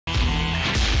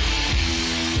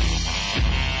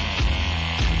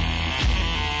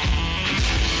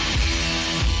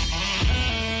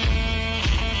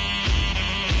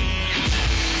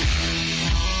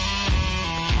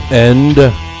And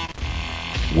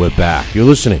we're back. You're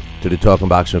listening to the Talking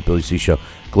Boxing with Billy C show.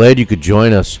 Glad you could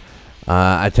join us.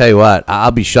 I tell you what,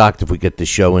 I'll be shocked if we get this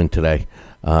show in today.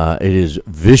 It is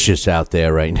vicious out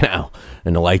there right now,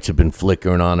 and the lights have been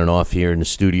flickering on and off here in the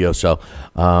studio, so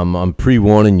I'm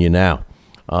pre-warning you now.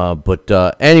 But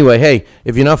anyway, hey,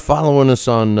 if you're not following us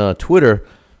on Twitter,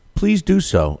 please do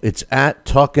so. It's at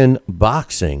Talkin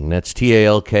Boxing. That's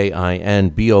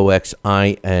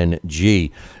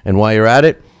TalkinBoxing. And while you're at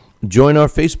it, join our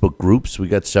Facebook groups. We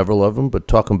got several of them, but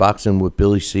Talking Boxing with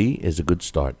Billy C is a good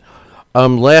start.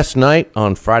 Last night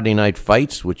on Friday Night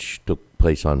Fights, which took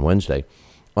place on Wednesday,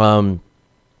 in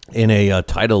a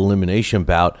title elimination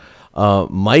bout,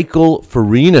 Michael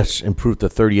Farinas improved to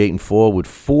 38-4 with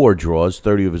 4 draws,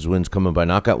 30 of his wins coming by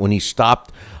knockout, when he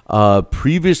stopped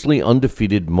previously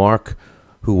undefeated Mark,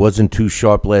 who wasn't too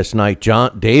sharp last night,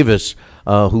 John Davis,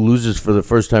 who loses for the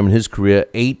first time in his career,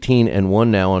 18-1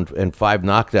 now, and 5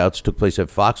 knockouts took place at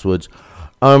Foxwoods.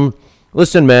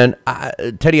 Listen, man,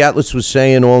 Teddy Atlas was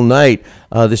saying all night,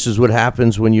 this is what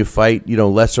happens when you fight,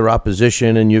 lesser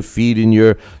opposition, and you're feeding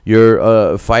your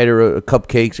fighter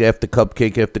cupcakes after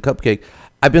cupcake after cupcake.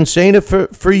 I've been saying it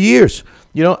for years.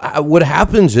 What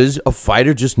happens is a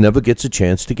fighter just never gets a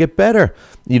chance to get better.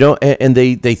 And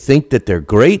they think that they're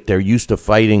great. They're used to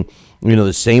fighting,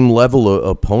 the same level of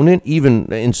opponent, even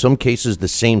in some cases the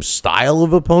same style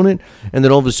of opponent. And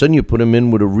then all of a sudden you put him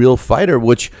in with a real fighter,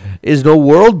 which is no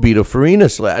world beater.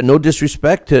 Farinas, no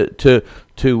disrespect to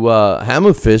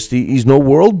Hammer Fist, he's no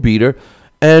world beater.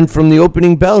 And from the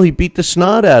opening bell, he beat the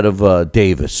snot out of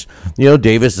Davis.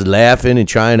 Davis is laughing and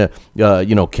trying to,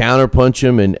 counterpunch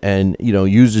him and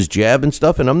use his jab and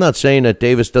stuff. And I'm not saying that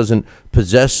Davis doesn't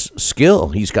possess skill.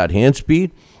 He's got hand speed.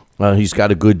 He's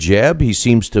got a good jab. He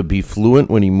seems to be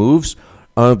fluent when he moves.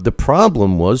 The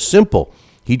problem was simple.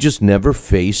 He just never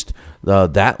faced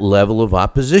that level of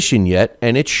opposition yet,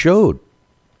 and it showed.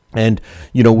 And,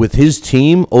 with his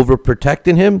team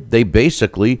overprotecting him, they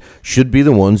basically should be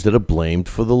the ones that are blamed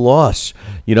for the loss.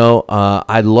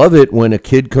 I love it when a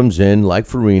kid comes in like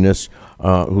Farinas,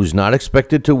 who's not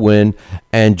expected to win,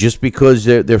 and just because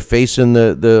they're facing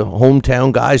the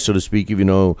hometown guy, so to speak, even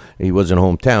though he wasn't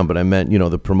hometown, but I meant,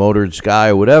 the promoter's guy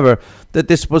or whatever, that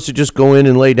they're supposed to just go in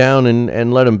and lay down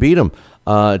and let him beat him.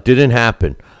 It didn't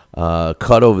happen.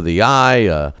 Cut over the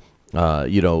eye,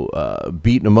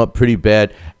 beating him up pretty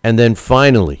bad. And then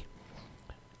finally,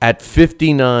 at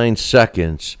 59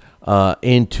 seconds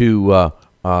into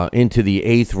the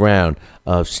 8th round,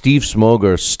 Steve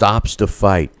Smoger stops the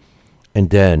fight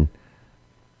and then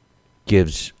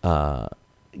gives, right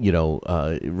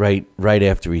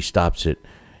after he stops it,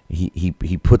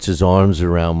 he puts his arms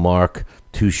around Mark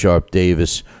Too Sharp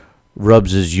Davis,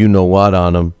 rubs his you-know-what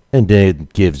on him, and then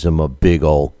gives him a big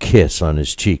old kiss on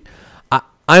his cheek.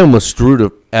 I almost threw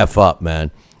the F up,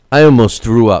 man. I almost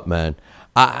threw up, man.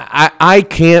 I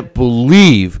can't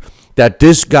believe that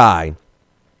this guy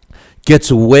gets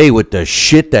away with the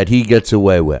shit that he gets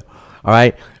away with. All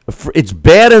right? It's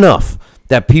bad enough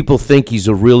that people think he's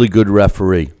a really good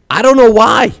referee. I don't know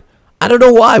why.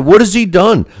 What has he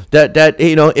done? That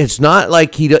it's not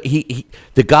like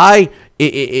the guy,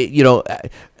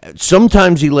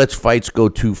 sometimes he lets fights go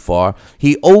too far.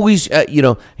 He always,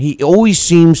 he always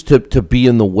seems to be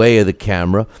in the way of the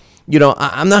camera.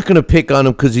 I'm not going to pick on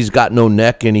him because he's got no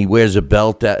neck and he wears a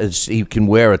belt. He can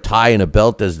wear a tie and a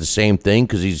belt as the same thing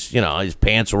because he's, his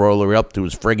pants are all the way up to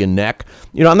his friggin' neck.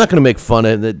 I'm not going to make fun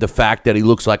of the fact that he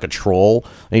looks like a troll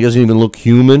and he doesn't even look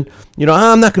human.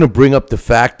 I'm not going to bring up the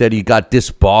fact that he got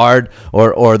disbarred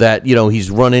or that,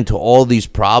 he's run into all these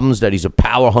problems, that he's a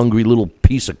power-hungry little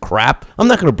piece of crap. I'm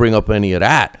not going to bring up any of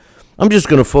that. I'm just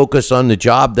going to focus on the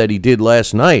job that he did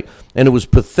last night, and it was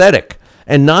pathetic.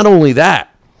 And not only that,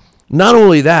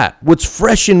 what's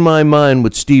fresh in my mind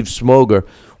with Steve Smoger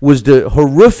was the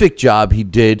horrific job he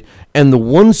did and the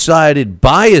one-sided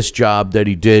biased job that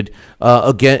he did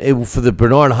again for the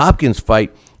Bernard Hopkins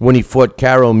fight when he fought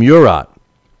Caro Murat.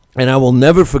 And I will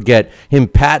never forget him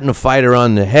patting a fighter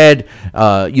on the head,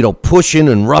 pushing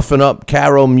and roughing up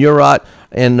Caro Murat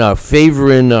and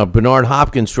favoring Bernard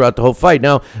Hopkins throughout the whole fight.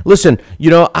 Now, listen,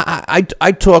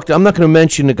 I talked, I'm not going to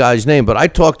mention the guy's name, but I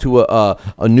talked to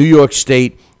a New York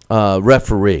State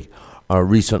referee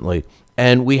recently,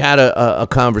 and we had a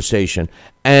conversation.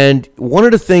 And one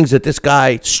of the things that this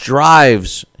guy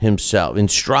strives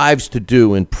to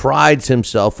do and prides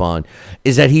himself on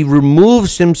is that he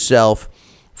removes himself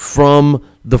from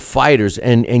the fighters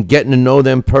and getting to know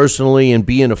them personally and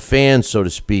being a fan, so to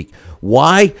speak.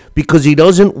 Why? Because he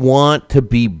doesn't want to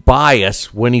be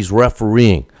biased when he's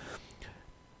refereeing.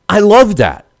 I love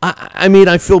that. I mean,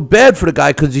 I feel bad for the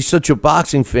guy because he's such a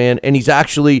boxing fan, and he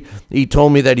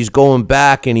told me that he's going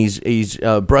back and he's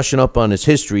brushing up on his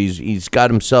history. He's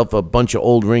got himself a bunch of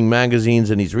old Ring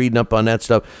magazines, and he's reading up on that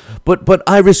stuff. But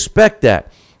I respect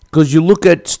that because you look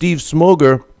at Steve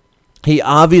Smoger, he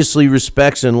obviously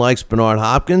respects and likes Bernard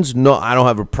Hopkins. No, I don't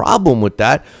have a problem with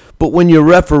that. But when you're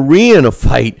refereeing a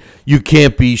fight, you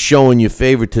can't be showing your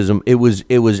favoritism. It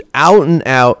was out and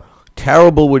out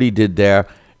terrible what he did there.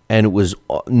 And it was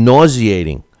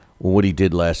nauseating what he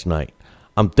did last night.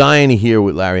 I'm dying to hear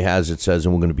what Larry Hazzard says,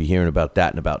 and we're going to be hearing about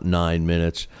that in about 9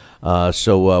 minutes.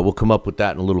 So we'll come up with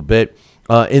that in a little bit.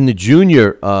 In the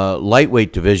junior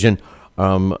lightweight division,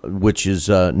 which is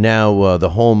now the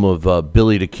home of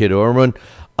Billy the Kid Orman,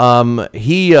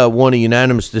 he won a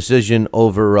unanimous decision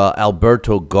over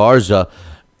Alberto Garza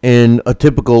in a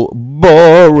typical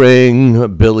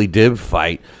boring Billy Dib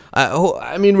fight.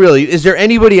 I mean, really, is there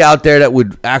anybody out there that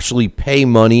would actually pay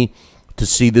money to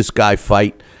see this guy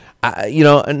fight?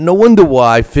 No wonder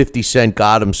why 50 Cent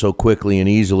got him so quickly and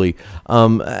easily.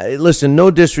 Listen,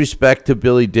 no disrespect to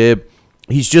Billy Dib.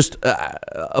 He's just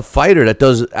a fighter that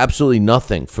does absolutely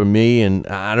nothing for me, and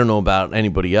I don't know about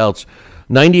anybody else.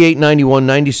 98-91,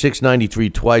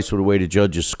 96-93 twice with the way the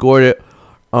judges scored it.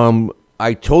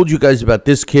 I told you guys about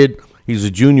this kid. He's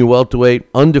a junior welterweight,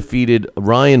 undefeated,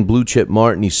 Ryan Blue Chip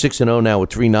Martin. He's 6-0 now with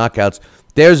 3 knockouts.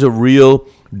 There's a real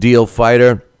deal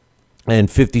fighter, and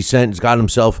 50 Cent has got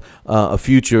himself a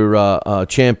future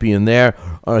champion there.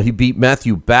 He beat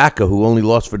Matthew Bacca, who only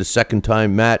lost for the second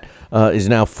time. Matt is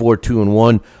now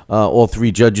 4-2-1. All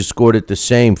 3 judges scored it the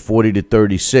same,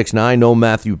 40-36. Now, I know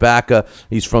Matthew Bacca.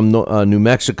 He's from New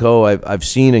Mexico. I've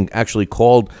seen and actually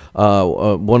called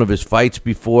one of his fights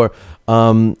before.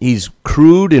 He's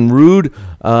crude and rude,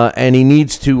 and he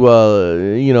needs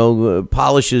to,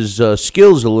 polish his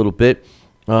skills a little bit.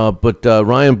 But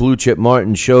Ryan Blue Chip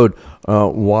Martin showed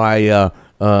why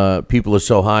people are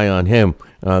so high on him.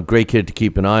 Great kid to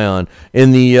keep an eye on.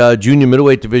 In the junior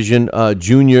middleweight division,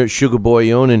 junior Sugar Boy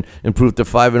Yonan improved to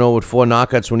 5-0 with 4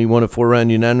 knockouts when he won a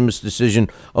 4-round unanimous decision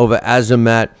over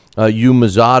Azamat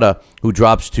Umazada, who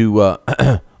drops to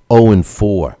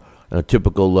 0-4. A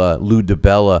typical Lou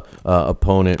DiBella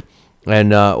opponent.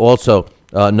 And also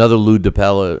another Lou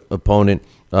DiBella opponent,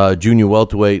 junior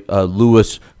welterweight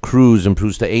Luis Cruz,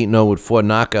 improves to 8-0 with 4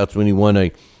 knockouts when he won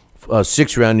a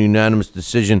 6-round unanimous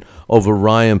decision over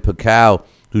Ryan Pacquiao,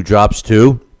 who drops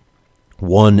to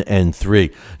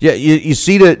 1-3. Yeah, you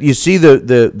see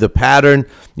the pattern.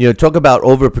 Talk about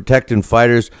overprotecting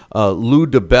fighters. Lou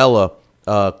DiBella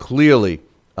clearly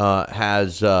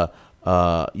has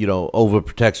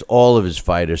overprotects all of his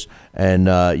fighters, and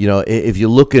if you're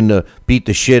looking to beat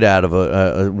the shit out of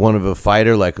a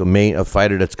fighter, like a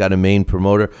fighter that's got a main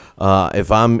promoter,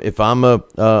 if I'm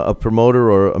a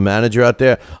promoter or a manager out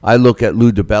there, I look at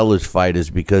Lou DiBella's fighters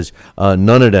because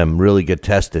none of them really get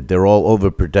tested. They're all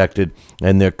overprotected,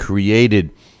 and they're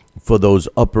created for those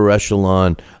upper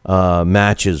echelon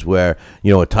matches where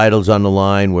a title's on the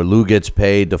line, where Lou gets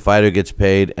paid, the fighter gets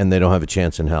paid, and they don't have a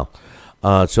chance in hell.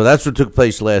 So that's what took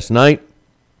place last night.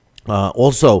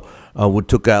 Also, what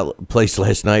took place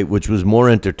last night, which was more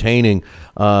entertaining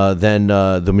than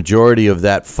the majority of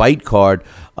that fight card,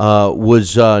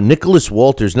 was Nicholas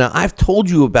Walters. Now, I've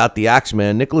told you about the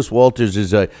Axeman. Nicholas Walters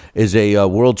is a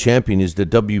world champion. He's the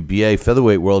WBA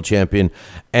featherweight world champion,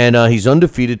 and he's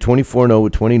undefeated, 24-0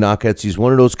 with 20 knockouts. He's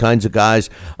one of those kinds of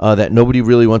guys that nobody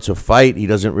really wants to fight. He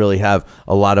doesn't really have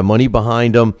a lot of money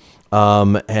behind him.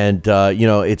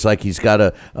 It's like he's got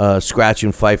to scratch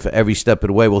and fight for every step of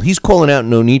the way. Well, he's calling out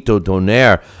Nonito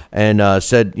Donaire and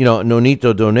said,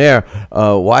 Nonito Donaire,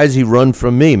 why does he run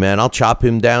from me, man? I'll chop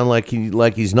him down like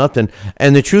he's nothing.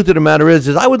 And the truth of the matter is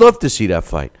I would love to see that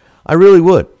fight. I really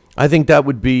would. I think that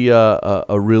would be a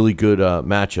really good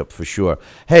matchup for sure.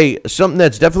 Hey, something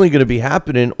that's definitely going to be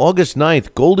happening August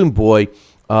 9th, Golden Boy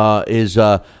is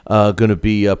going to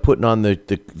be putting on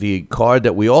the card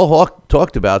that we all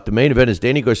talked about. The main event is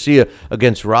Danny Garcia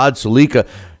against Rod Salika.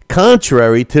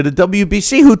 Contrary to the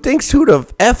WBC, who thinks who the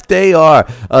F they are,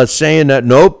 saying that,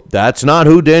 nope, that's not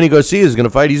who Danny Garcia is going to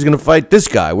fight. He's going to fight this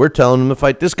guy. We're telling him to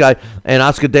fight this guy. And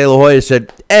Oscar De La Hoya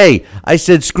said, hey, I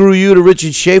said screw you to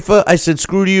Richard Schaefer. I said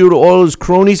screw you to all his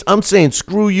cronies. I'm saying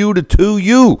screw you to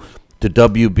you. To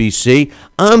WBC.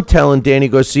 I'm telling Danny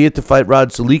Garcia to fight Rod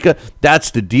Salika.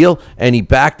 That's the deal, and he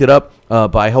backed it up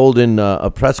by holding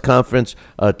a press conference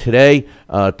today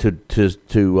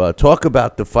to talk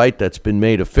about the fight that's been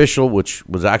made official, which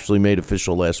was actually made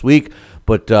official last week.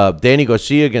 But Danny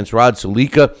Garcia against Rod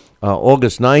Salika,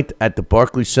 August 9th at the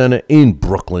Barclays Center in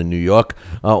Brooklyn, New York.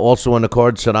 Also on the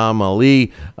card, Saddam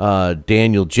Ali,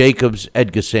 Daniel Jacobs,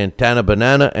 Edgar Santana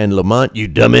Banana, and Lamont, you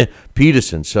dummy,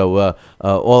 Peterson. So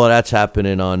all of that's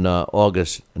happening on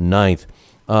August 9th.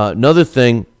 Another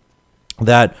thing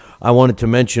that I wanted to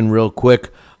mention real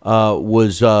quick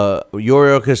was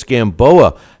Yuriorkis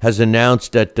Gamboa has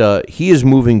announced that he is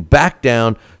moving back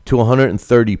down to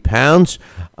 130 pounds.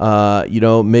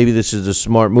 Maybe this is a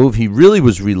smart move. He really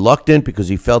was reluctant because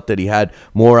he felt that he had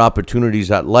more opportunities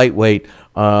at lightweight,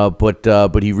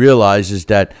 but he realizes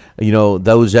that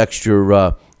those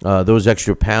extra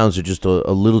pounds are just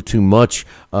a little too much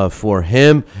for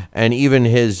him. And even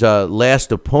his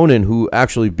last opponent, who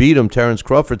actually beat him, Terrence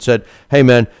Crawford, said, "Hey,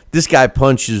 man, this guy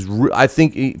punches. I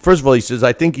think, first of all, he says,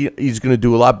 I think he's going to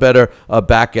do a lot better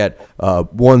back at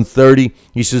 130.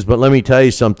 He says, but let me tell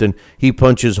you something. He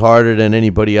punches harder than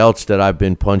anybody else that I've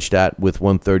been punched at with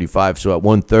 135. So at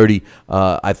 130,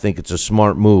 I think it's a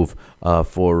smart move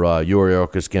for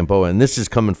Yuriorkis Gamboa. And this is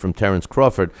coming from Terrence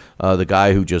Crawford, the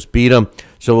guy who just beat him.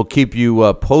 So we'll keep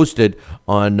you posted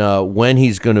on when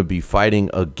he's going to be fighting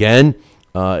again.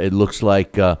 It looks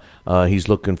like he's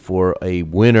looking for a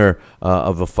winner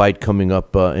of a fight coming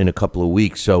up in a couple of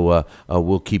weeks. So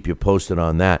we'll keep you posted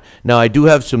on that. Now, I do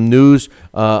have some news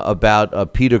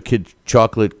about Peter Kid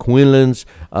Chocolate Quinlan's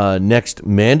next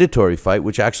mandatory fight,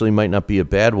 which actually might not be a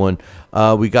bad one.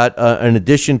 We got an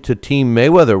addition to Team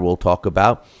Mayweather we'll talk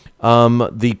about.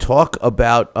 The talk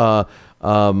about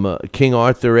King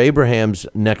Arthur Abraham's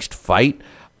next fight.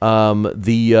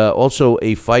 Also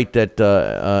a fight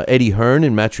that Eddie Hearn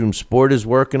in Matchroom Sport is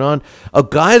working on. A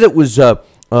guy that was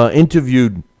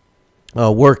interviewed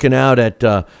working out at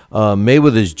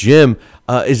Mayweather's gym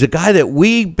is a guy that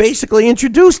we basically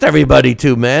introduced everybody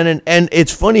to, man. And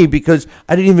it's funny because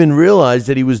I didn't even realize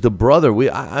that he was the brother.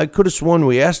 I could have sworn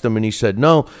we asked him, and he said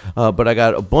no. But I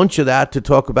got a bunch of that to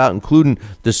talk about, including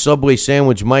the Subway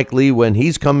Sandwich Mike Lee when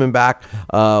he's coming back.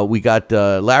 We got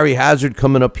Larry Hazzard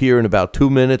coming up here in about 2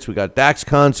 minutes. We got Dax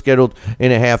Khan scheduled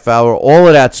in a half hour. All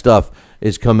of that stuff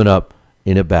is coming up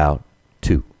in about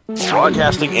 2.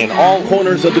 Broadcasting in all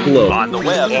corners of the globe, on the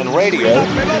web and radio.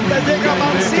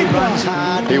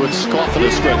 He would scoff at a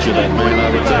stretcher, that man,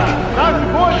 I would think.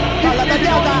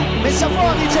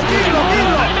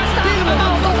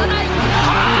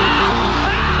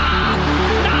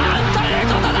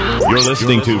 You're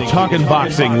listening to Talkin'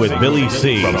 Boxing with Billy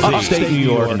C. From upstate New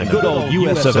York in the good old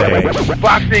US of A.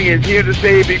 Boxing is here to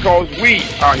stay because we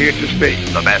are here to stay.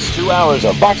 The best 2 hours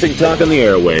of boxing talk on the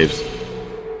airwaves.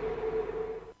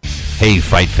 Hey,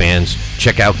 fight fans,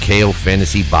 check out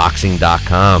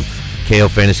KOFantasyBoxing.com. KO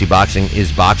Fantasy Boxing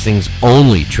is boxing's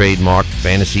only trademarked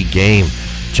fantasy game.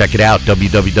 Check it out,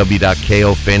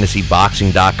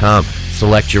 www.KOFantasyBoxing.com.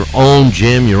 Select your own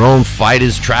gym, your own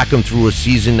fighters, track them through a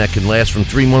season that can last from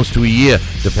 3 months to a year,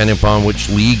 depending upon which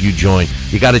league you join.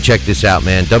 You got to check this out,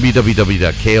 man,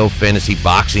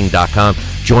 www.KOFantasyBoxing.com.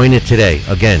 Join it today.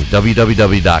 Again,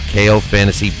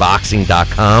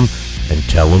 www.KOFantasyBoxing.com. And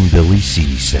tell him Billy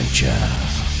C sent ya.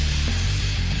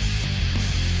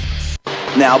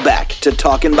 Now back to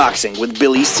Talkin' Boxing with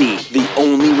Billy C, the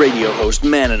only radio host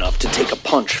man enough to take a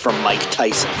punch from Mike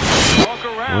Tyson.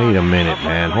 Wait a minute,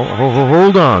 man.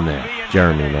 Hold on there.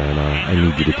 Jeremy, man, I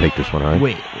need you to take this one, all right?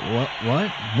 Wait, what?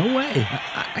 No way.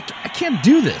 I can't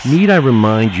do this. Need I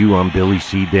remind you I'm Billy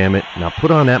C, damn it? Now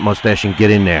put on that mustache and get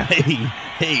in there.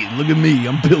 Hey, look at me.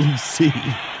 I'm Billy C.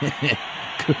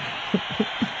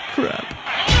 Crap.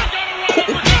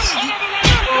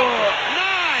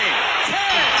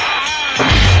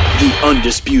 The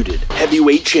undisputed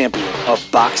heavyweight champion of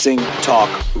Boxing Talk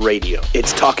Radio.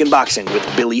 It's Talkin' Boxing with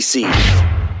Billy C.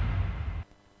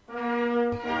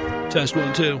 Test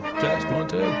 1 2. Test 1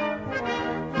 2.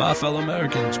 My fellow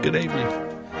Americans, good evening.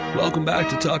 Welcome back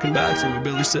to Talkin' Boxing with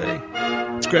Billy C.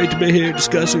 It's great to be here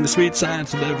discussing the sweet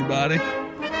science with everybody.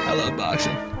 I love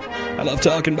boxing. I love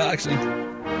talking boxing.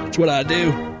 It's what I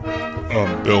do.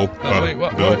 Bill. Wait,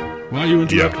 what? Bill. Why are you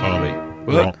interrupting? Yeah,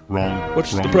 Wait, what? Wrong.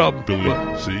 What's the problem? Billy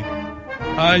What? C.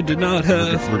 I did not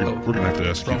have... We're gonna have to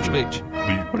ask wrong you. speech.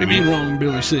 What do you mean wrong,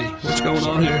 Billy C? What's going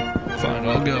on here? Fine,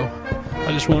 I'll go.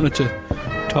 I just wanted to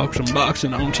talk some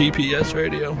boxing on TPS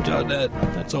radio.net.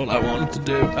 That's all I wanted to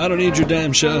do. I don't need your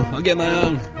damn show. I'll get my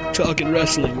own talking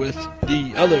wrestling with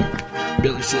the other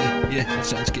Billy C. Yeah, that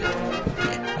sounds good.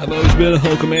 Yeah. I've always been a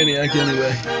Hulkamaniac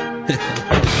anyway.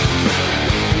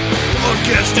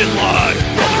 Broadcasting live,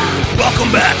 brother.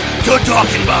 Welcome back to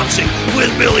Talkin' Boxing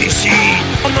with Billy C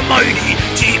on the mighty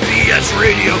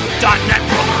TPSradio.net,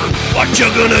 brother. What you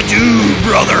gonna do,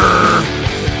 brother?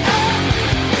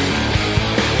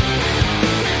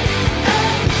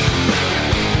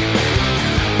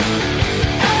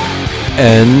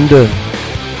 And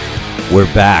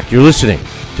we're back. You're listening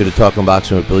to the Talkin'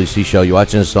 Boxing with Billy C show. You're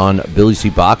watching us on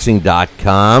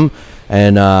BillyCBoxing.com.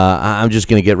 And I'm just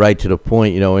going to get right to the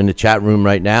point. You know, in the chat room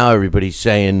right now, everybody's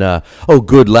saying, oh,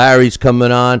 good, Larry's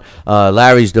coming on.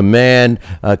 Larry's the man.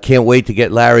 Can't wait to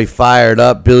get Larry fired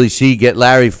up. Billy C, get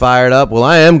Larry fired up. Well,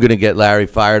 I am going to get Larry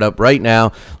fired up right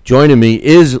now. Joining me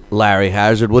is Larry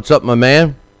Hazzard. What's up, my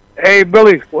man? Hey,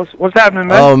 Billy, what's happening,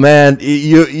 man? Oh, man,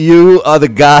 you are the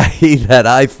guy that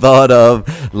I thought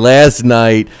of last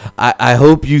night. I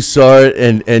hope you saw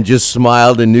it and just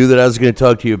smiled and knew that I was going to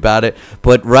talk to you about it.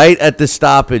 But right at the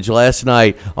stoppage last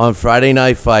night on Friday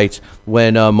Night Fights,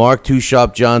 when Mark Too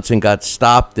Sharp Johnson got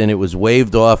stopped and it was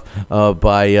waved off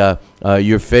by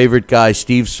your favorite guy,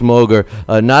 Steve Smoger,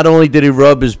 not only did he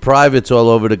rub his privates all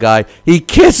over the guy, he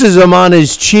kisses him on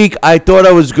his cheek. I thought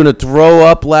I was going to throw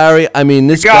up, Larry. I mean,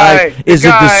 this guy is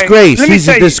a disgrace. He's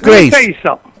a disgrace. Let me tell you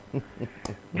something.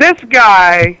 This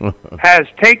guy has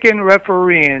taken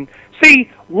refereeing. See,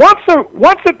 once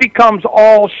it becomes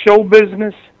all show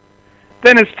business,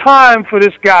 then it's time for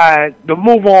this guy to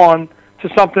move on to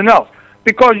something else.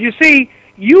 Because, you see,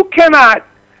 you cannot,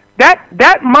 that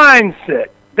mindset,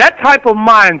 that type of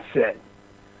mindset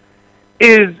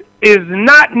is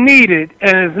not needed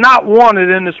and is not wanted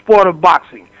in the sport of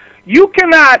boxing. You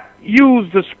cannot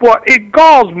use the sport. It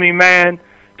galls me, man,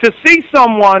 to see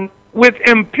someone with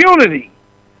impunity.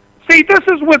 See, this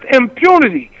is with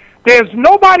impunity. There's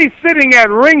nobody sitting at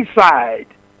ringside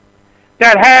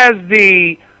that has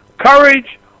the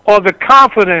courage or the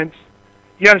confidence,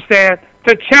 you understand,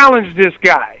 to challenge this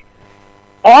guy.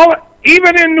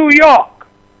 Even in New York,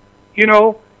 you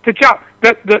know, to challenge.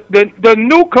 The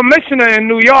new commissioner in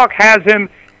New York has him.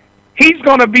 He's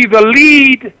going to be the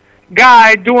lead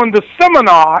guy doing the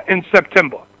seminar in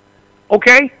September.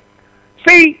 Okay?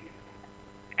 See,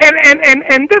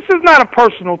 and this is not a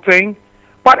personal thing,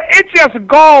 but it just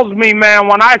galls me, man,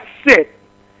 when I sit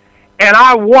and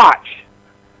I watch,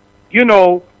 you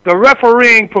know, the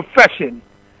refereeing profession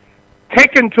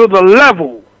taken to the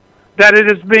level that it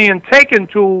is being taken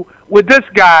to with this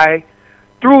guy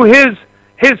through his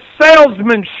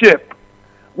salesmanship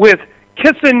with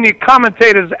kissing the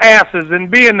commentators' asses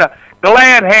and being the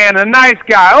glad hand, a nice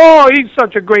guy. Oh, he's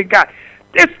such a great guy.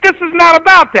 This is not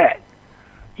about that.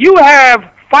 You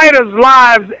have fighters'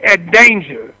 lives at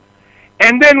danger.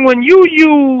 And then when you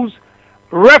use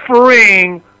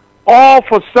refereeing all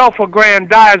for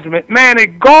self-aggrandizement, man,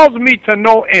 it galls me to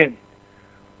no end.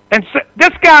 And so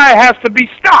this guy has to be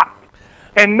stopped.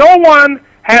 And no one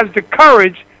has the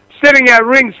courage sitting at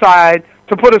ringside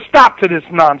to put a stop to this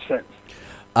nonsense.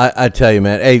 I tell you,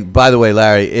 man. Hey, by the way,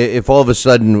 Larry, if all of a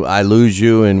sudden I lose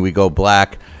you and we go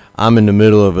black, I'm in the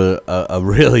middle of a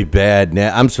really bad.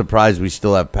 I'm surprised we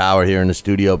still have power here in the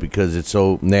studio because it's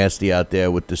so nasty out there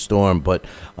with the storm. But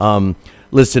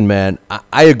listen, man,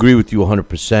 I agree with you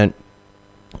 100%.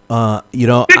 You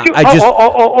know,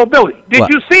 Billy, did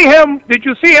you see him? Did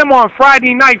you see him on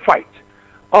Friday Night Fights?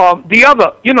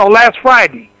 Last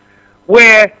Friday,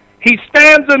 where he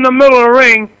stands in the middle of the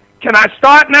ring. Can I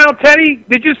start now, Teddy?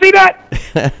 Did you see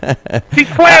that? He's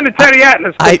playing to Teddy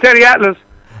Atlas. Teddy Atlas.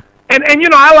 And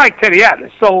I like Teddy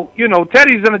Atlas. So,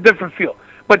 Teddy's in a different field.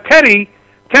 But Teddy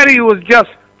was just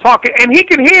talking, and he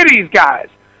can hear these guys.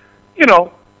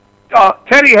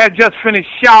 Teddy had just finished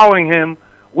showering him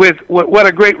with what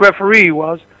a great referee he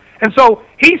was. And so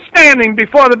he's standing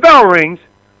before the bell rings,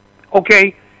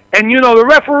 okay, and, the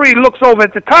referee looks over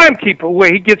at the timekeeper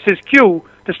where he gets his cue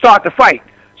to start the fight.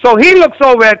 So he looks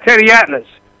over at Teddy Atlas.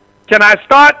 Can I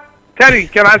start, Teddy?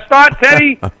 Can I start,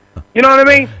 Teddy? You know what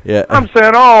I mean? Yeah. I'm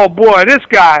saying, oh, boy, this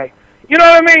guy. You know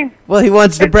what I mean? Well, he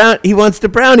wants the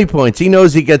brownie points. He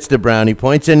knows he gets the brownie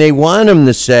points, and they want him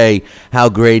to say how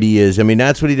great he is. I mean,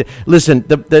 that's what he did. Listen,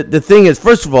 the thing is,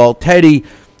 first of all, Teddy,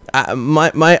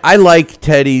 I like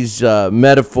Teddy's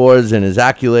metaphors and his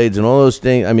accolades and all those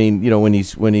things. I mean, when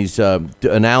he's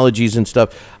analogies and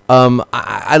stuff.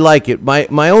 I like it.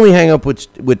 My only hang up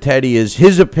with Teddy is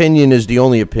his opinion is the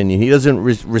only opinion. He doesn't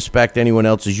respect anyone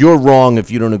else's. You're wrong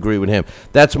if you don't agree with him.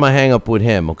 That's my hang up with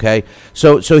him, okay?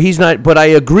 So he's not, but I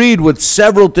agreed with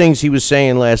several things he was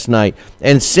saying last night,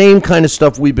 and same kind of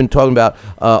stuff we've been talking about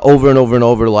over and over and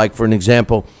over, like, for an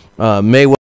example, Mayweather